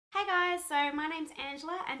so my name's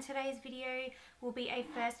Angela and today's video will be a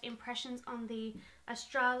first impressions on the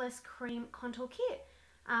Australis Cream Contour Kit.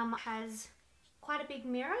 Has quite a big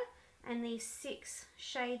mirror and these 6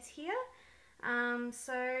 shades here.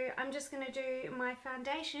 So I'm just going to do my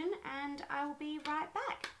foundation and I will be right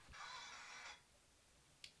back.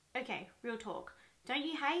 Okay, real talk. Don't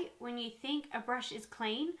you hate when you think a brush is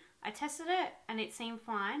clean? I tested it and it seemed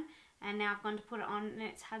fine, and now I've gone to put it on and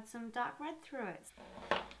it's had some dark red through it.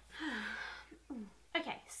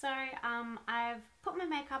 Okay, so I've put my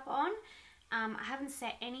makeup on. I haven't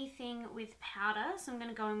set anything with powder, so I'm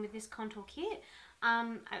going to go in with this contour kit.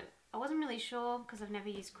 I wasn't really sure, because I've never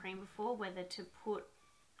used cream before, whether to put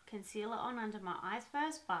concealer on under my eyes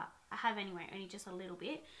first, but I have anyway, only just a little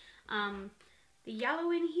bit. The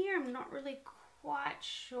yellow in here, I'm not really quite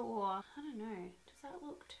sure. I don't know, does that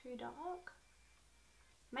look too dark?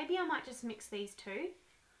 Maybe I might just mix these two.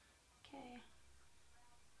 Okay.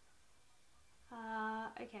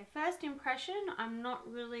 Okay, first impression, I'm not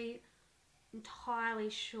really entirely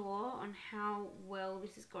sure on how well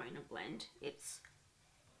this is going to blend. It's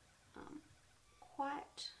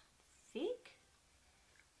quite thick.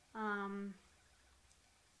 Oh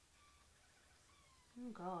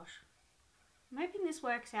gosh. I'm hoping this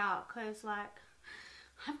works out, because like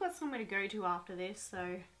I've got somewhere to go to after this,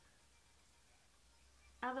 so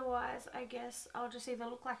otherwise I guess I'll just either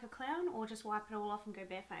look like a clown or just wipe it all off and go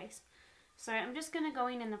barefaced. So I'm just going to go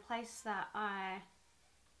in the place that I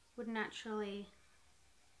would naturally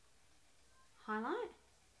highlight.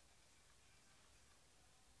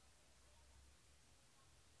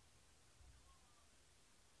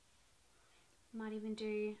 Might even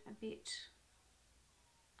do a bit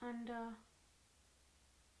under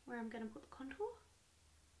where I'm going to put the contour.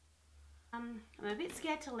 I'm a bit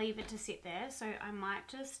scared to leave it to sit there, so I might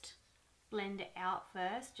just blend it out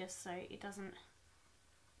first, just so it doesn't.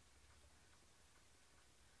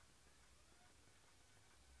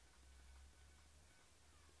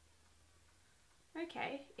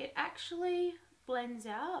 Okay, it actually blends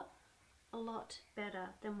out a lot better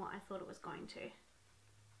than what I thought it was going to.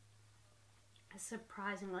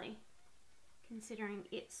 Surprisingly, considering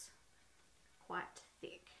it's quite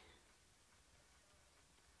thick.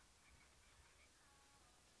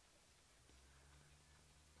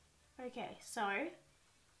 Okay, so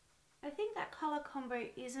I think that colour combo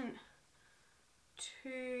isn't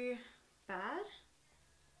too bad.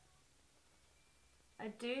 I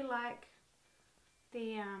do like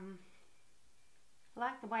the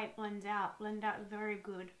way it blends out very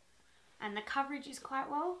good, and the coverage is quite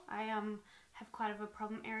well. I have quite of a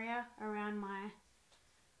problem area around my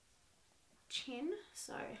chin,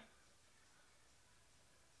 so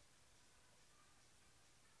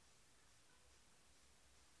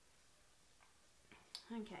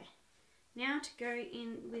okay, now to go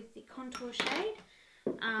in with the contour shade.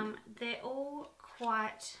 They're all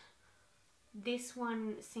quite, this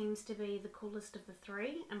one seems to be the coolest of the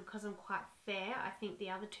 3, and because I'm quite fair, I think the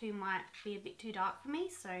other 2 might be a bit too dark for me,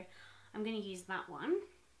 so I'm going to use that one.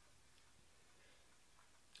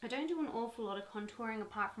 I don't do an awful lot of contouring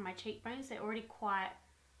apart from my cheekbones. They're already quite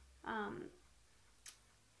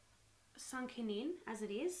sunken in as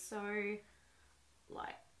it is, so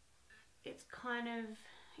like it's kind of,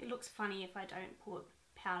 it looks funny if I don't put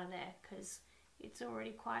powder there, because it's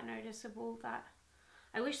already quite noticeable that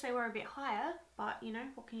I wish they were a bit higher, but you know,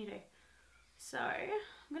 what can you do? So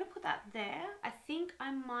I'm going to put that there. I think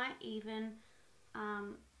I might even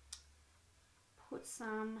put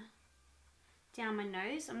some down my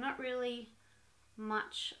nose. I'm not really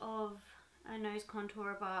much of a nose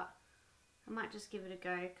contourer, but I might just give it a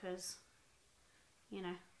go, because, you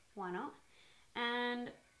know, why not? And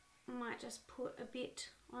I might just put a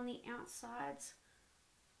bit on the outsides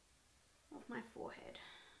of my forehead.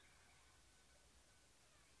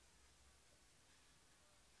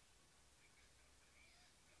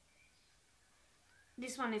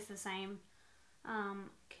 This one is the same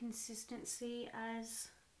consistency as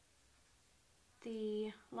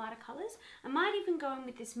the lighter colours. I might even go in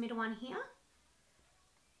with this middle one here,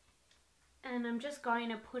 and I'm just going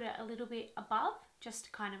to put it a little bit above, just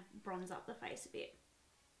to kind of bronze up the face a bit.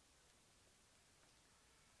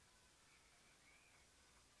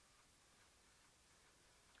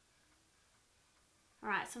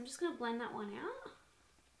 Alright, so I'm just going to blend that one out.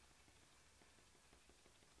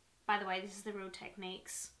 By the way, this is the Real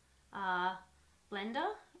Techniques blender,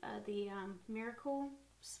 the Miracle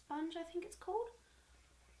Sponge, I think it's called.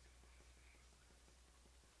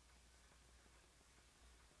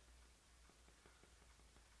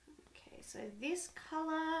 Okay, so this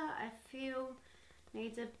colour I feel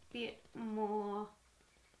needs a bit more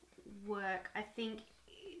work. I think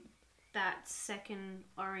that second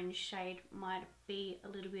orange shade might be a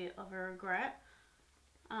little bit of a regret.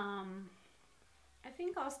 I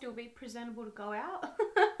think I'll still be presentable to go out.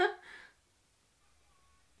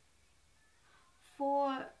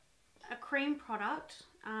 For a cream product,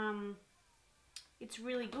 it's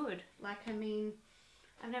really good. Like, I mean,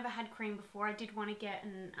 I've never had cream before. I did want to get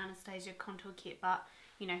an Anastasia contour kit, but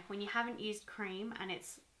you know, when you haven't used cream and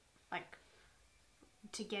it's like,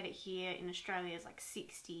 to get it here in Australia is like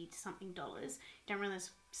 $60 something. You don't really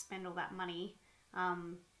spend all that money,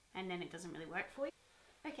 and then it doesn't really work for you.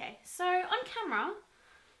 Okay, so on camera,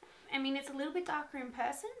 I mean, it's a little bit darker in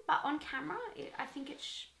person, but on camera, I think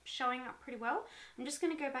it's showing up pretty well. I'm just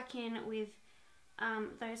going to go back in with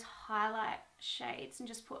those highlight shades and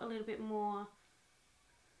just put a little bit more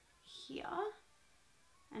here,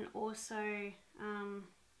 and also I'm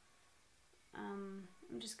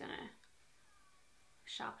just going to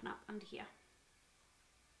sharpen up under here.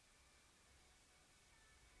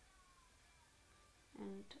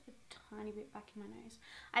 And a tiny bit back in my nose.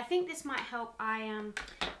 I think this might help. I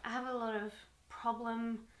have a lot of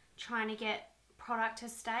problem trying to get product to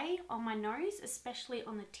stay on my nose, especially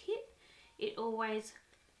on the tip. It always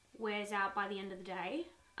wears out by the end of the day.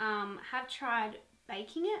 Have tried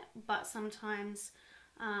baking it, but sometimes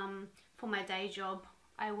for my day job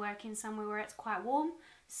I work in somewhere where it's quite warm,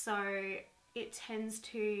 so it tends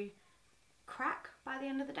to crack by the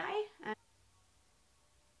end of the day. And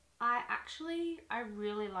I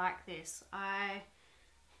really like this. I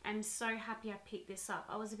am so happy I picked this up.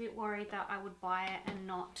 I was a bit worried that I would buy it and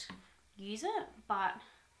not use it, but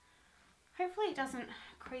hopefully it doesn't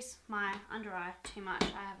crease my under eye too much.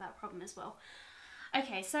 I have that problem as well.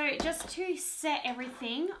 Okay, so just to set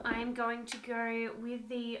everything, I'm going to go with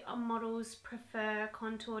the Models Prefer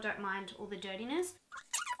Contour Don't Mind All the Dirtiness.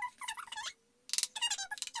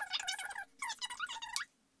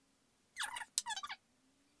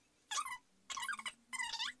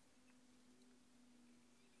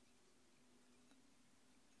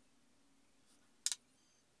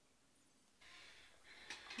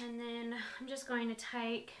 And then I'm just going to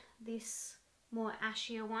take this more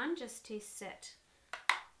ashier one just to set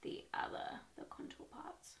the contour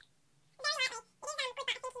parts.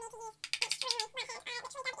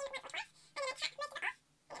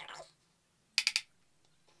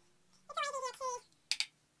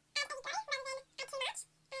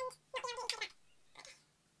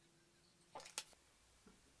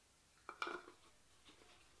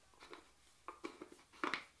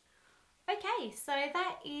 Okay, so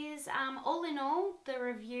that is all in all the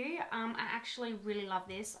review. I actually really love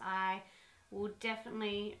this. I will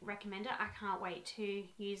definitely recommend it. I can't wait to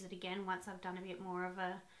use it again once I've done a bit more of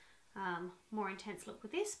a more intense look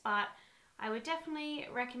with this, but I would definitely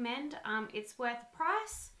recommend. It's worth the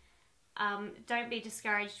price. Don't be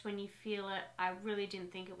discouraged when you feel it. I really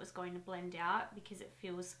didn't think it was going to blend out because it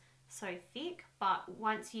feels so thick, but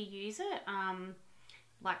once you use it,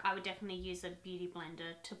 like, I would definitely use a beauty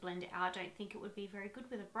blender to blend it out. I don't think it would be very good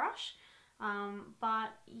with a brush. But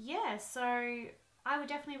yeah, so I would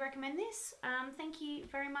definitely recommend this. Thank you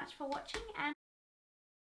very much for watching, and